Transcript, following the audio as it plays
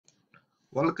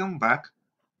Welcome back.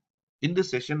 In this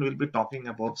session, we'll be talking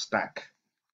about stack.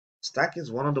 Stack is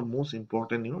one of the most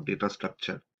important, data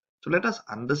structure. So let us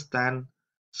understand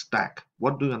stack.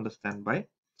 What do you understand by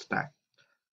stack?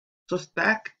 So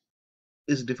stack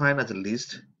is defined as a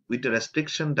list with a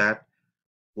restriction that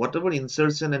whatever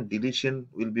insertion and deletion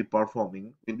will be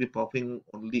performing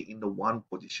only in the one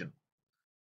position,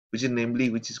 which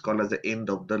is called as the end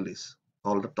of the list,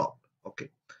 called the top. Okay.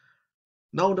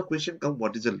 Now the question comes,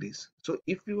 what is a list? So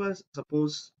if you are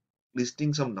suppose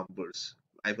listing some numbers,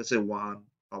 I will say 1,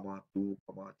 comma 2,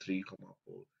 comma 3, comma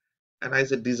 4, and I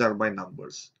said these are my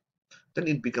numbers, then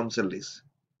it becomes a list.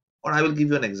 Or I will give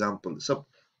you an example. So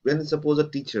when suppose a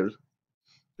teacher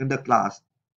in the class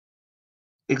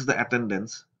takes the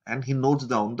attendance and he notes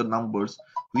down the numbers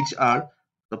which are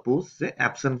suppose say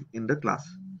absent in the class,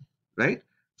 right?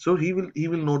 So he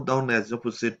will note down as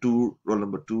suppose say 2, roll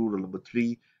number 2, roll number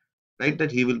 3, right?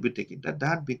 That he will be taking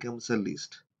that becomes a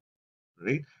list,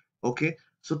 right? Okay,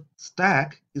 so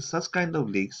stack is such kind of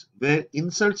links where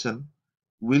insertion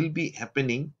will be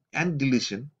happening and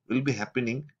deletion will be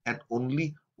happening at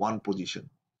only one position.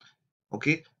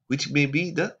 Okay, which namely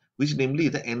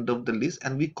the end of the list,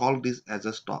 and we call this as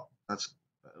a stop,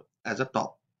 as a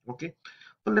top. Okay,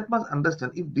 so let us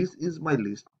understand if this is my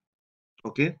list.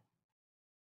 Okay,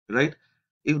 right?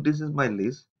 If this is my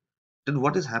list, then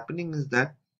what is happening is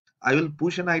that I will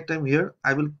push an item here,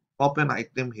 I will pop an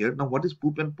item here. Now, what is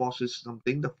poop and pause is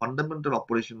something, the fundamental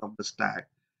operation of the stack,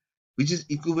 which is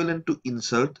equivalent to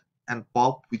insert, and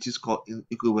pop, which is called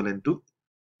equivalent to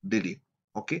delete.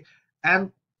 Okay,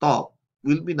 and top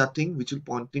will be nothing which will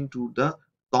pointing to the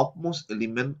topmost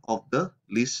element of the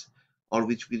list, or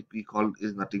which will be called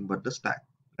is nothing but the stack,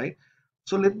 right?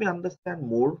 So let me understand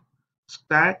more.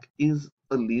 Stack is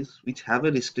a list which have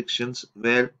a restrictions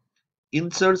where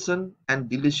insertion and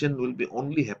deletion will be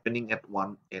only happening at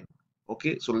one end.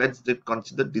 Okay, so let's just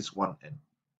consider this one end,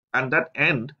 and that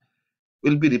end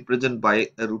will be represented by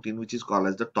a routine which is called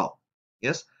as the top.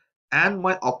 Yes, and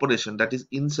my operation, that is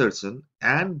insertion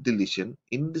and deletion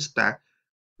in the stack,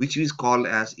 which is called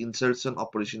as insertion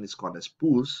operation is called as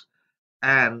push,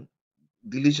 and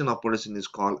deletion operation is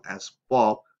called as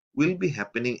pop, will be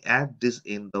happening at this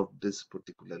end of this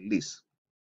particular list,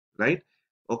 right?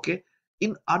 Okay,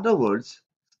 in other words,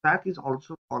 stack is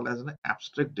also called as an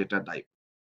abstract data type,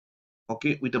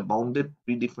 okay, with a bounded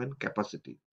predefined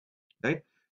capacity, right,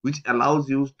 which allows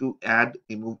you to add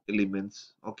remove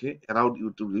elements, okay, allow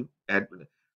you to add.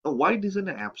 Now why it is an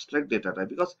abstract data type?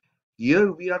 Because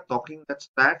here we are talking that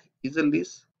stack is a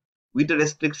list with a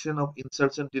restriction of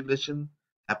insertion deletion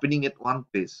happening at one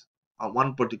place or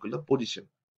one particular position,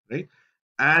 right?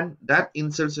 And that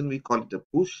insertion we call it a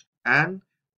push, and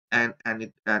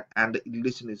the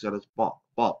deletion is called as pop.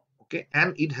 Okay,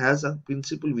 and it has a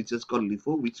principle which is called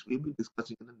LIFO, which we'll be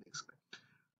discussing in the next slide.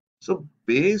 So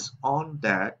based on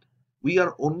that, we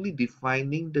are only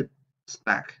defining the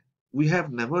stack. We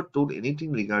have never told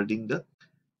anything regarding the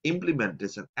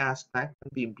implementation, as stack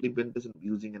can be implemented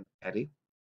using an array.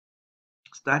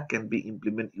 Stack can be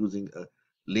implemented using a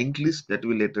linked list that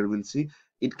we later will see.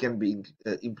 It can be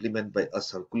implemented by a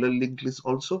circular linked list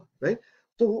also, right?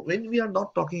 So when we are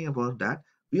not talking about that,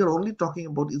 we are only talking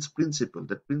about its principle.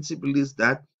 The principle is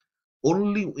that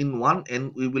only in one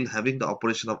end we will having the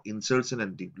operation of insertion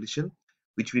and deletion,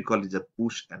 which we call is a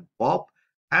push and pop,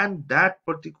 and that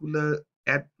particular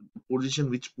at position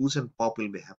which push and pop will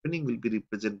be happening will be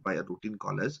represented by a routine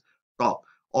called as top,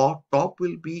 or top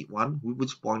will be one who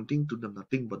is pointing to the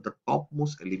nothing but the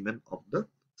topmost element of the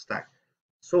stack.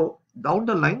 So down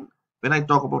the line, when I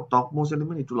talk about topmost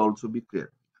element, it will also be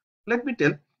clear. Let me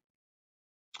tell,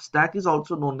 stack is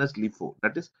also known as LIFO,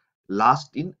 that is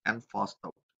last in and first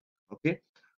out. Okay,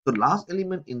 so last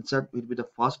element insert will be the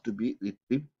first to be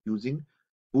retrieved using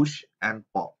push and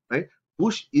pop, right?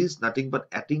 Push is nothing but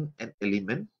adding an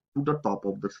element to the top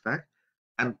of the stack,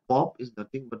 and pop is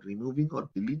nothing but removing or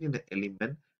deleting an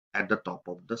element at the top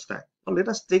of the stack. Now let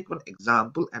us take one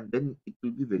example and then it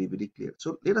will be very, very clear.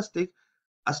 So let us take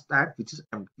a stack which is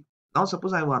empty. Now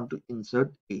suppose I want to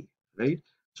insert a, right?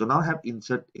 So now I have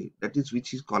insert a, that is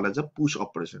which is called as a push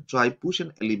operation. So I push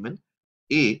an element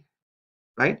a,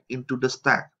 right, into the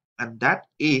stack, and that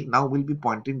a now will be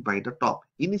pointing by the top.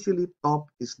 Initially top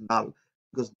is null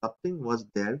because nothing was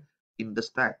there in the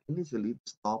stack. Initially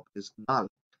this top is null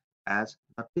as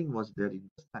nothing was there in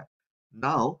the stack.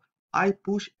 Now I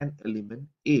push an element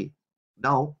a.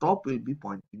 Now top will be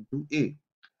pointing to a.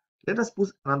 Let us push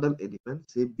another element,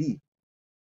 say b.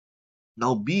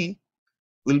 Now b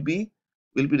will be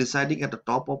residing at the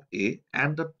top of a,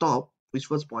 and the top which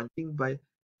was pointing by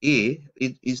a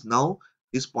is now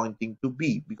is pointing to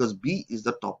B because B is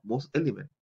the topmost element,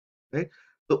 right?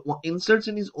 So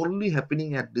insertion is only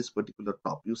happening at this particular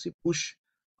top. You see push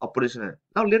operation.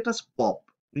 Now let us pop,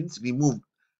 means remove.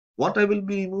 What I will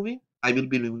be removing? I will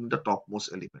be removing the topmost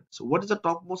element. So what is the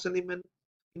topmost element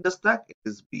in the stack? It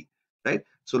is B, right?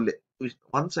 So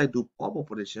once I do pop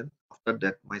operation, after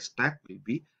that my stack will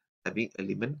be having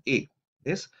element A.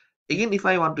 Yes. Again, if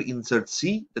I want to insert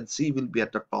C, then C will be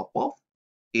at the top of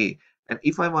A. And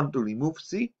if I want to remove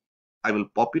C, I will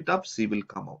pop it up, C will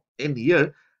come out. And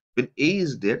here, when A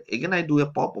is there, again I do a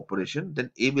pop operation, then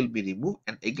A will be removed,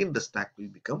 and again the stack will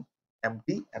become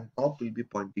empty, and top will be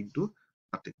pointing to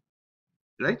nothing,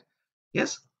 right?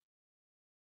 Yes.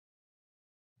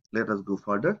 Let us go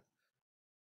further.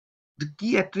 The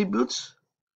key attributes.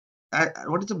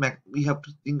 What is the max? We have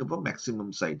to think about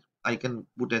maximum size. I can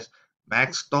put as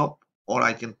max top, or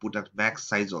I can put as max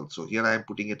size also. Here I am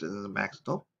putting it as a max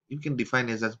top. You can define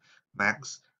it as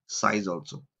max size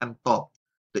also. And top,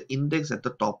 the index at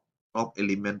the top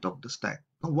element of the stack.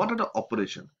 Now what are the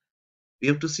operation? We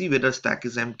have to see whether stack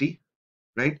is empty,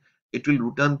 right? It will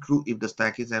return true if the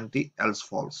stack is empty, else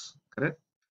false, correct?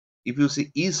 If you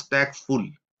see is stack full,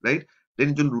 right, then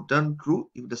it will return true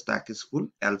if the stack is full,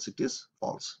 else it is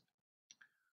false.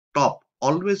 Top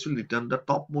always will return the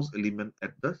topmost element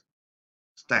at the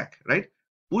stack, right?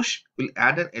 Push will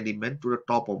add an element to the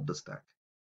top of the stack.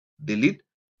 Delete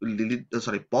will delete,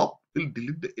 pop will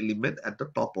delete the element at the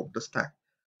top of the stack.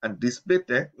 And display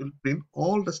tag will print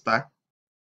all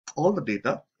the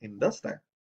data in the stack.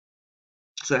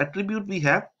 So attribute we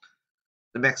have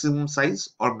the maximum size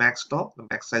or max top, the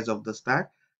max size of the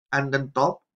stack, and then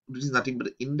top, which is nothing but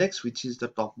the index, which is the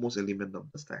topmost element of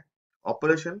the stack.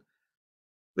 Operation,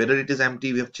 whether it is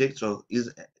empty, we have checked. So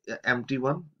is empty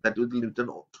one, that will return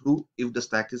true if the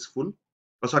stack is full.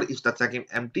 Oh, sorry, if the stack is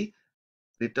empty,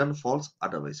 return false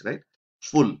otherwise, right?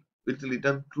 Full will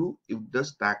return true if the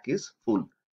stack is full.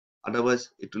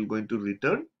 Otherwise, it will going to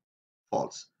return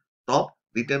false. Top,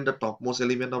 return the topmost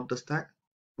element of the stack.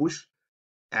 Push,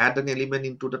 add an element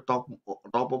into the top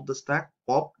of the stack.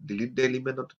 Pop, delete the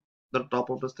element of the top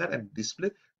of the stack, and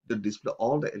display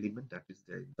all the element that is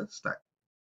there in the stack.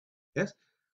 Yes.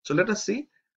 So let us see.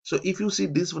 So if you see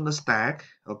this one, the stack,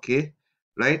 okay,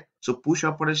 right? So push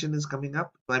operation is coming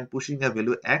up. So I'm pushing a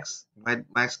value x.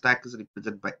 My stack is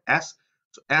represented by s.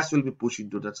 So s will be pushed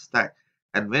into the stack.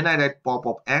 And when I write pop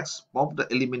of x, pop the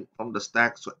element from the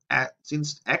stack. So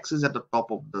since x is at the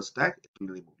top of the stack, it will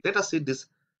remove. Let us see this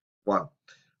one.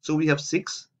 So we have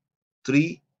 6,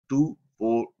 3, 2,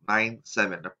 4, 9,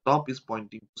 7. The top is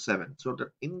pointing to 7. So that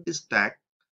in this stack,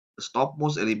 the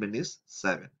topmost element is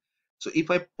 7. So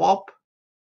if I pop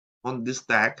on this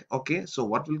stack, okay, so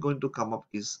what will going to come up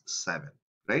is 7,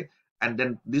 right? And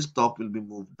then this top will be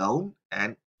moved down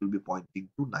and will be pointing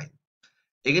to 9.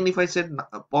 Again, if I said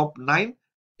pop 9,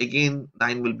 again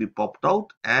 9 will be popped out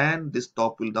and this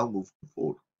top will now move to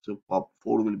 4. So pop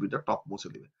 4 will be the topmost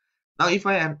element. Now if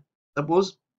I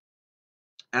suppose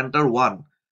enter 1,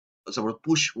 suppose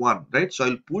push 1, right? So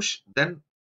I'll push, then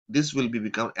this will be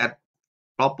become at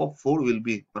top of 4 will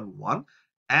be 1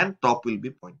 and top will be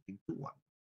pointing to 1.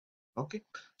 Okay,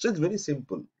 so it's very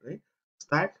simple, right?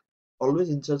 Stack always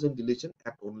insertion deletion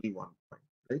at only one point,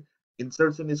 right?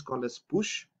 Insertion is called as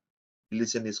push,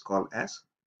 deletion is called as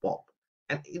pop,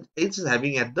 and it's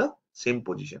having at the same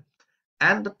position.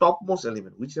 And the topmost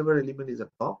element, whichever element is at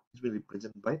top, is will be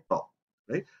represented by top,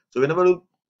 right? So whenever you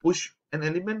push an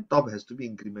element, top has to be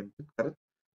incremented, correct?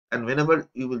 And whenever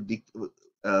you will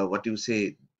what you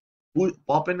say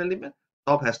pop an element,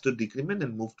 top has to decrement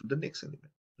and move to the next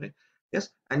element, right? Yes.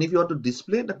 And if you want to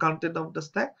display the content of the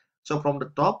stack, so from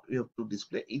the top you have to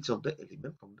display each of the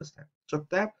element from the stack. So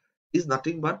tab is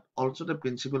nothing but also the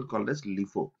principle called as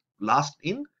LIFO, last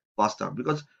in first out,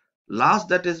 because last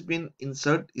that has been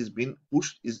insert is been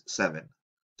pushed is 7.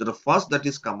 So the first that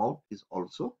is come out is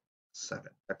also 7.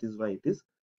 That is why it is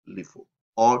LIFO.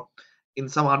 Or in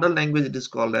some other language it is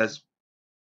called as,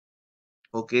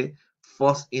 okay,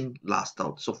 first in last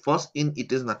out. So first in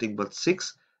it is nothing but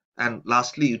 6, and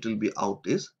lastly it will be out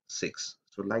is 6.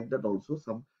 So like that also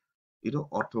some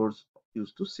authors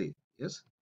used to say. Yes,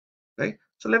 right?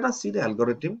 So let us see the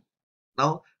algorithm.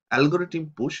 Now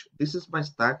algorithm push, this is my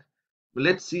stack.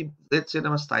 Let's say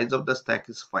the size of the stack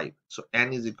is 5, so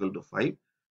n is equal to 5.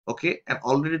 Okay, and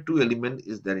already 2 element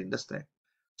is there in the stack.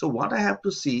 So what I have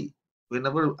to see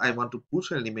whenever I want to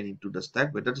push an element into the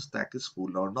stack, whether the stack is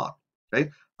full or not,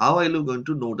 right? How are you going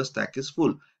to know the stack is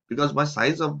full? Because my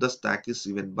size of the stack is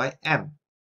given by n.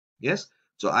 Yes,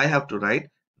 so I have to write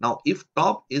now if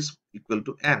top is equal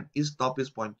to n, is top is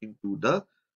pointing to the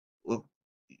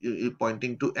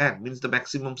pointing to n means the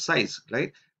maximum size,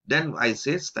 right? Then I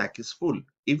say stack is full.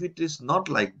 If it is not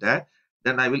like that,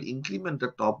 then I will increment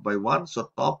the top by 1.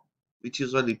 So top, which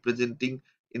is representing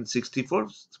in 64,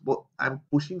 I'm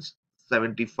pushing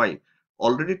 75.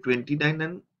 Already 29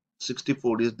 and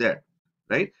 64 is there,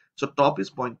 right? So top is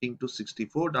pointing to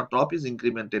 64. Now top is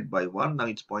incremented by 1. Now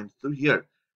it's points to here.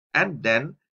 And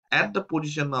then at the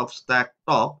position of stack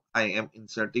top, I am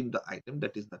inserting the item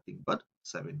that is nothing but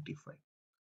 75.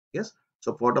 Yes.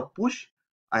 So for the push,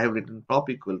 I have written top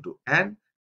equal to n,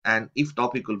 and if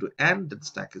top equal to n, then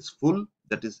stack is full.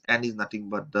 That is n is nothing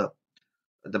but the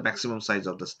maximum size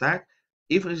of the stack.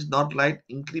 If it is not like,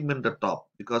 increment the top,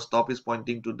 because top is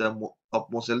pointing to the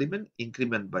topmost element,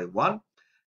 increment by 1,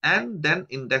 and then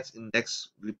index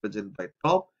represented by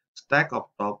top, stack of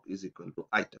top is equal to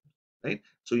item, right?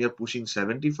 So you are pushing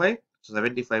 75, so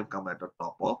 75 come at the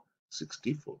top of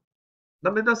 64.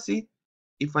 Now let us see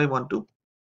if I want to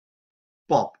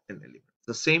pop an element.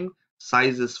 The same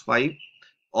size is 5.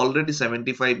 Already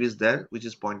 75 is there, which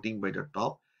is pointing by the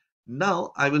top.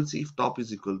 Now I will see if top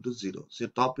is equal to 0. So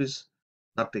top is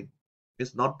nothing.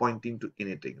 It's not pointing to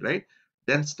anything, right?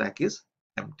 Then stack is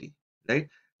empty, right?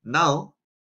 Now,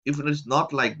 if it is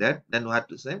not like that, then we have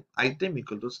to say item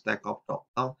equal to stack of top.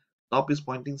 Now, top is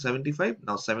pointing 75.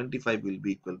 Now, 75 will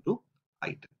be equal to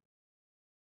item,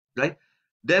 right?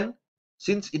 Then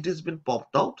since it has been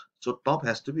popped out, so top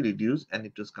has to be reduced and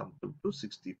it has come to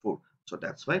 64. So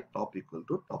that's why top equal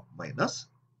to top minus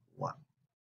 1.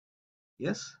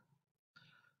 Yes.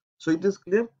 So it is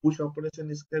clear, push operation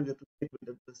is clear. We have to check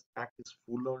whether the stack is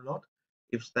full or not.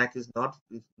 If stack is not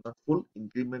full,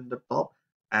 increment the top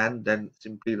and then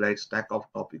simply write stack of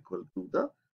top equal to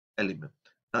the element.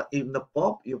 Now in the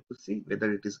pop, you have to see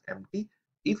whether it is empty.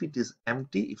 If it is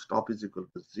empty, if top is equal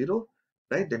to 0,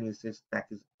 right, then you say stack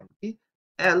is empty.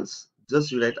 Else,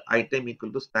 just you write item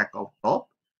equal to stack of top,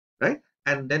 right?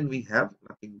 And then we have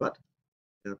nothing but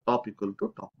top equal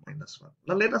to top minus 1.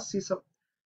 Now let us see some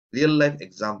real life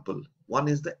example. One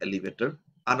is the elevator,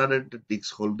 another the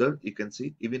disk holder. You can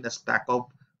see even a stack of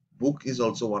book is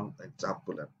also one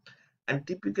example. And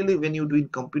typically when you do in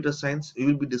computer science, you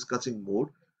will be discussing more.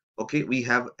 Okay, we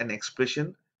have an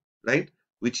expression, right,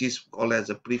 which is called as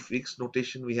a prefix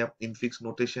notation. We have infix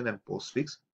notation and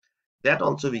postfix. That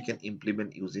also we can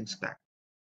implement using stack,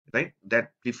 right?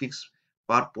 That prefix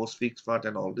part, postfix part,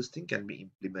 and all this thing can be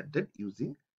implemented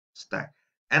using stack.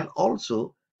 And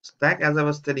also stack, as I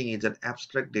was telling, is an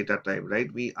abstract data type,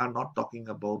 right? We are not talking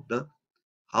about the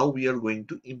how we are going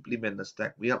to implement the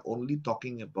stack. We are only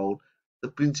talking about the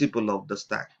principle of the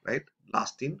stack, right?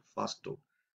 Last in, first out,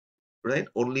 right?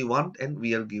 Only one end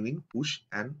we are giving push,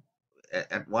 and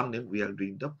at one end we are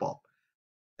doing the pop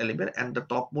element, and the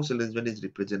topmost element is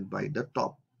represented by the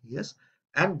top. Yes.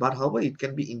 And but however, it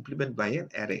can be implemented by an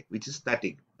array which is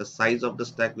static. The size of the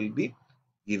stack will be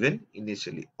given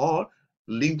initially, or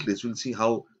linked list. We'll see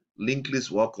how linked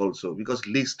lists work also, because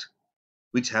list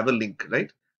which have a link,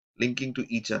 right, linking to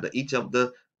each other, each of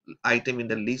the item in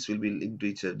the list will be linked to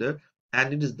each other,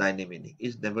 and it is dynamic.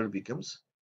 It never becomes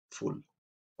full.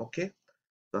 Okay.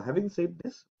 So having said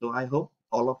this, so I hope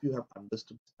all of you have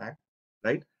understood stack,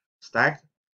 right? Stack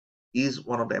is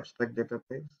one of the abstract data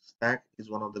types. Stack is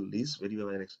one of the lists where you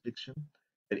have a restriction.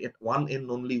 And at one end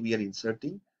only we are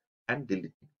inserting and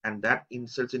deleting, and that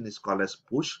insertion is called as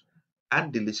push,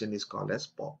 and deletion is called as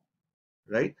pop,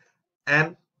 right?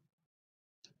 And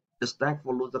the stack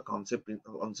follows the concept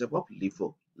of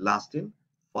LIFO, last in,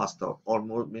 first out. Or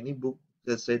more, many books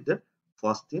they said that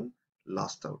first in,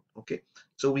 last out. Okay,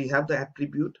 so we have the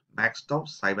attribute max top,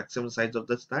 maximum size of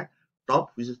the stack,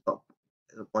 top, which is top,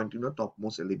 pointing to the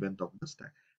topmost element of the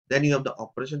stack. Then you have the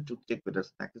operation to check whether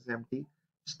stack is empty,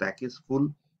 stack is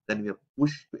full. Then we have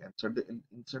push to insert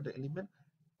the element,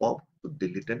 pop to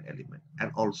delete an element,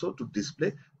 and also to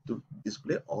display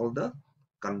all the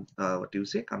what do you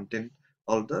say, content,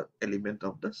 all the element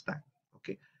of the stack.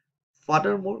 Okay.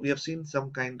 Furthermore, we have seen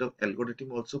some kind of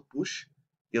algorithm also push.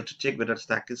 You have to check whether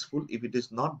stack is full. If it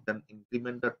is not, then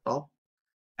increment the top,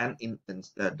 and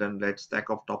then let stack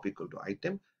of top equal to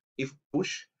item. If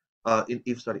push,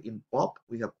 in pop,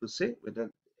 we have to say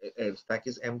whether stack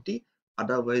is empty.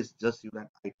 Otherwise, just you write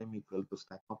item equal to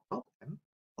stack of top and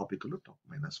top equal to top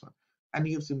minus 1. And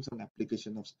you have seen some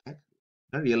application of stack.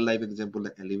 A real life example,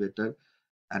 the elevator,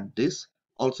 and this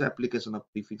also application of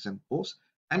prefix and post,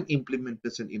 and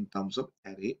implementation in terms of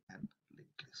array and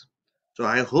linked list. So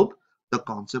I hope the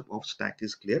concept of stack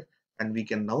is clear, and we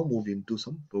can now move into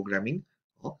some programming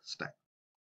of stack.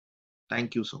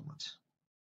 Thank you so much.